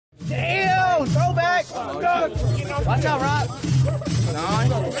Watch out, Rob. 9.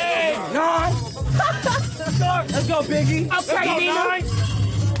 9. Let's go, Biggie. Okay, Nina. 9.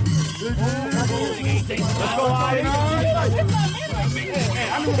 Let's go, I knew it.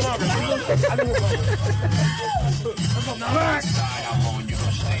 Let's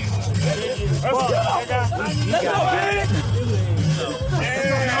go, Big.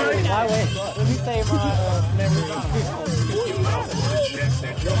 Let me save my memory.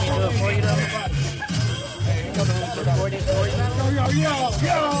 You want me to do it for you, though?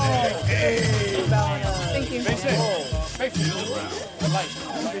 Yo. Thank you.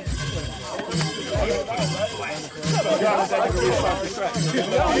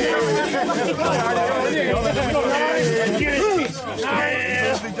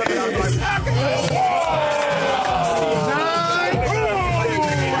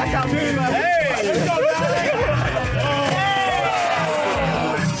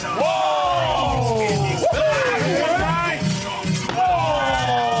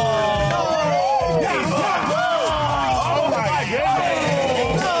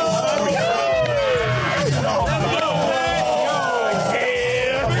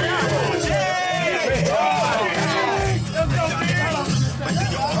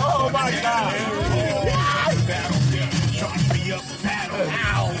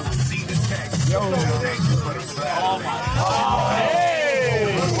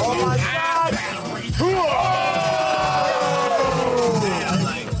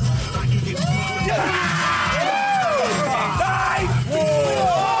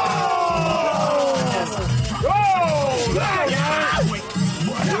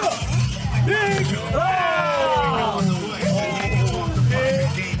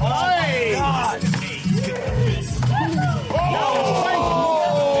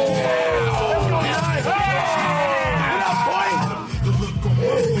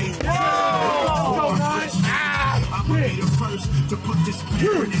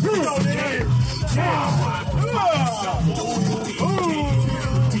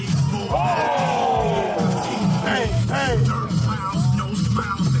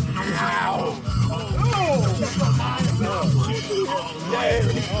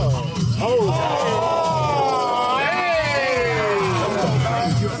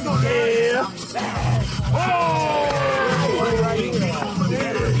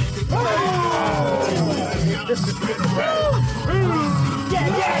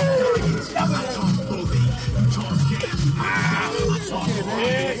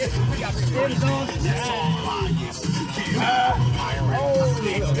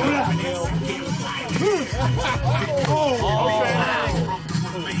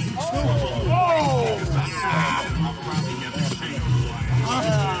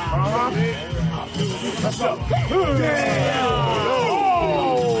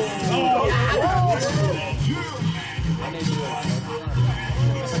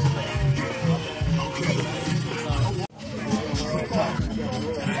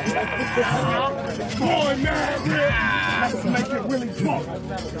 Boy, MADDRIPP! Let's make it really bump.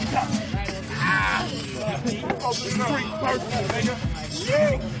 Street person, nigga.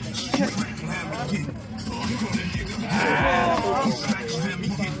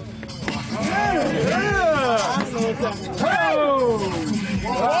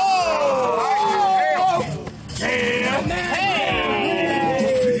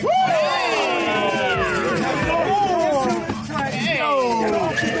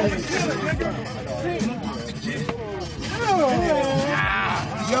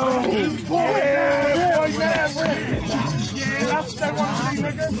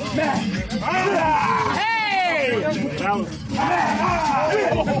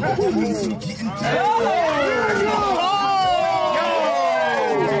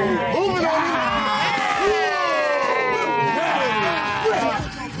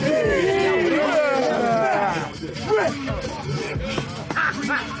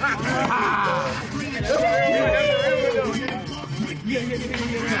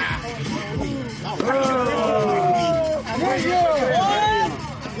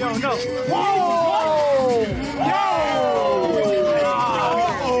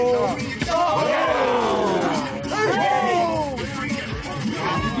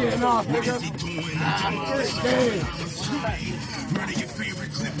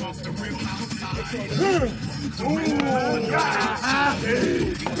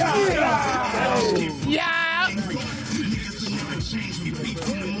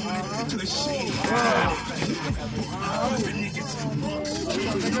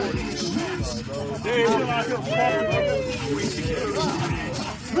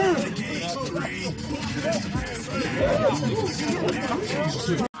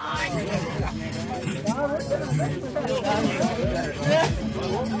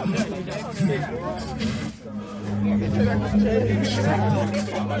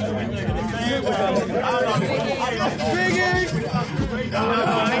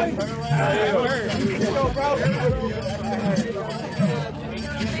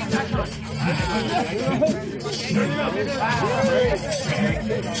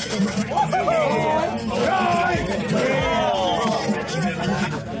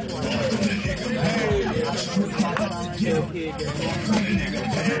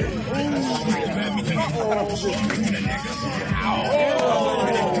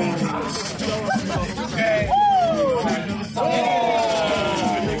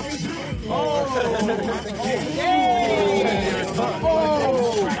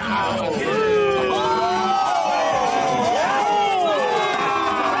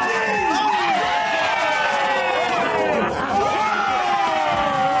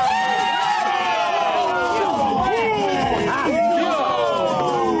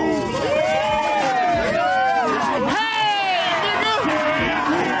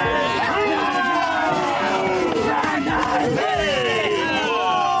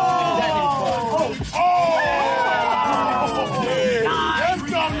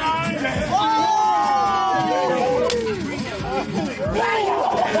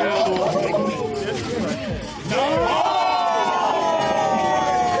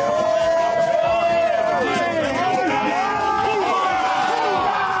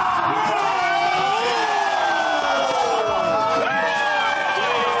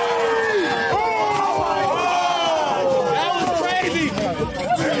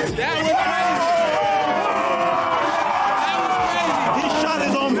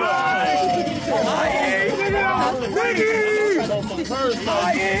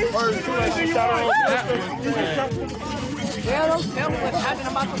 Yeah, don't tell me what's happening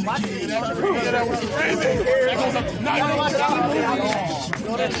about the watch.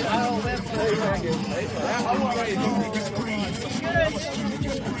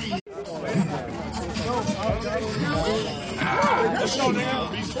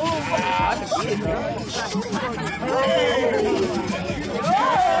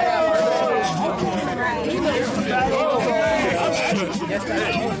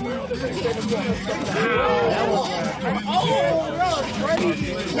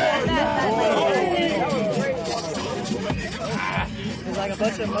 It's like a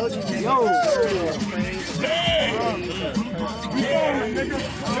bunch of emojis. Yo!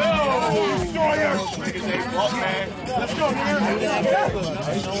 Let's go,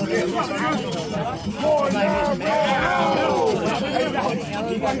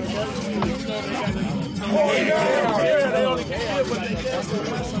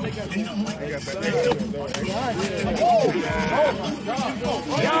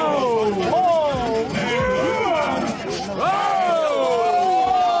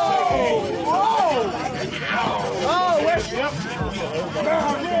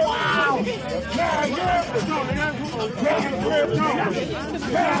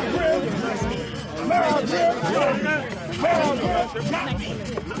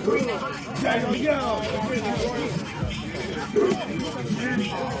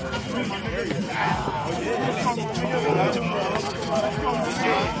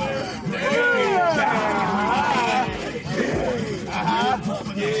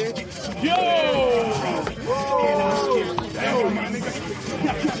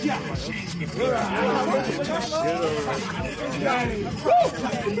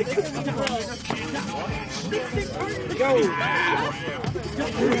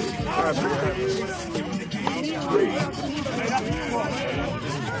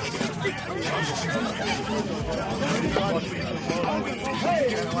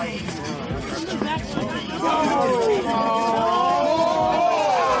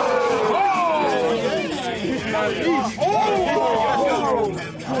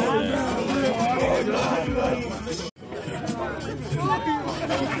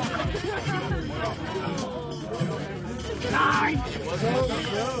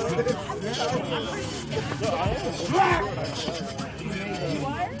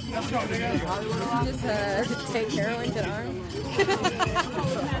 Just take heroin to arm.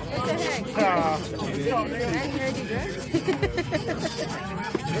 What the heck? I heard you dress.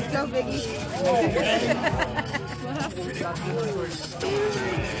 Let's go, Biggie.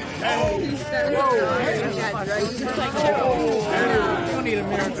 You don't need a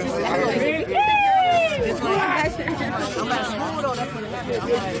miracle.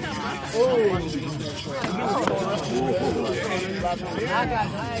 I got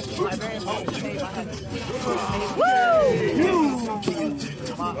my very important tape. Woo!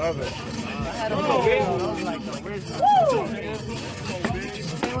 Love it. I had a whole game. I was like, where's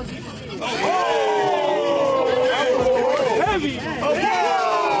Heavy.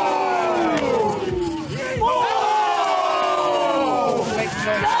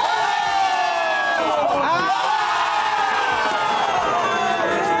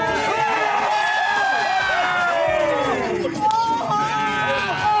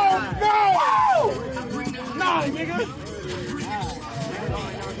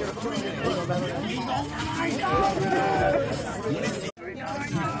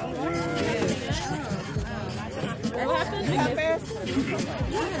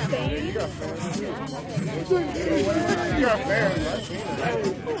 You're fair.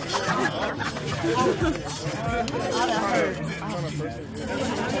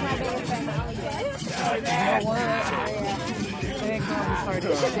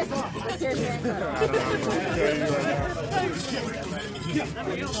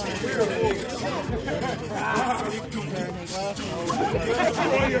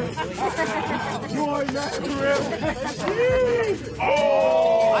 Boy, MADDRIPP.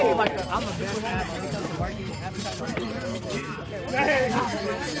 Oh! I'm a bad man when it comes to working.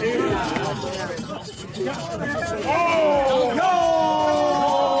 Oh! No!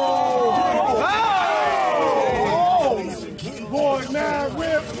 Oh! Boy,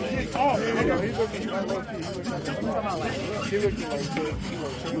 MADDRIPP. Oh, he's looking like low-key. He looking like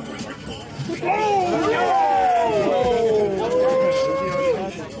oh!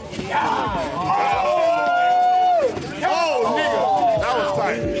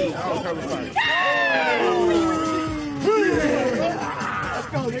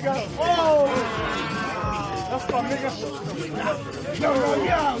 Let's go, nigga. No,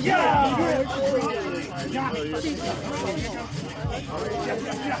 yeah.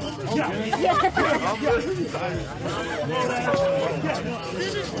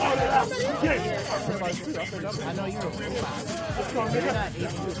 I know you're a Let's go, nigga.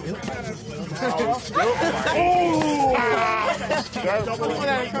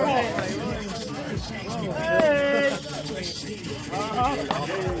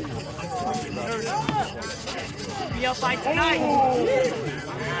 You'll fight tonight.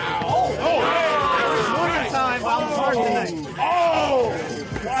 Morning time while I'm hard tonight. Oh!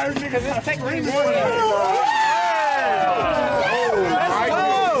 Why are niggas This take three more.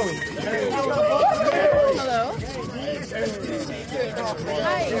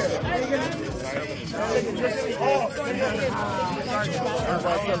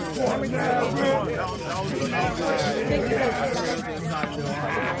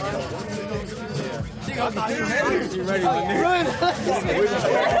 You ready to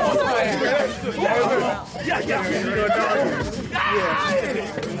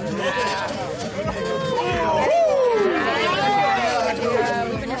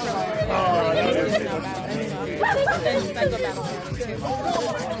Then cycle battle.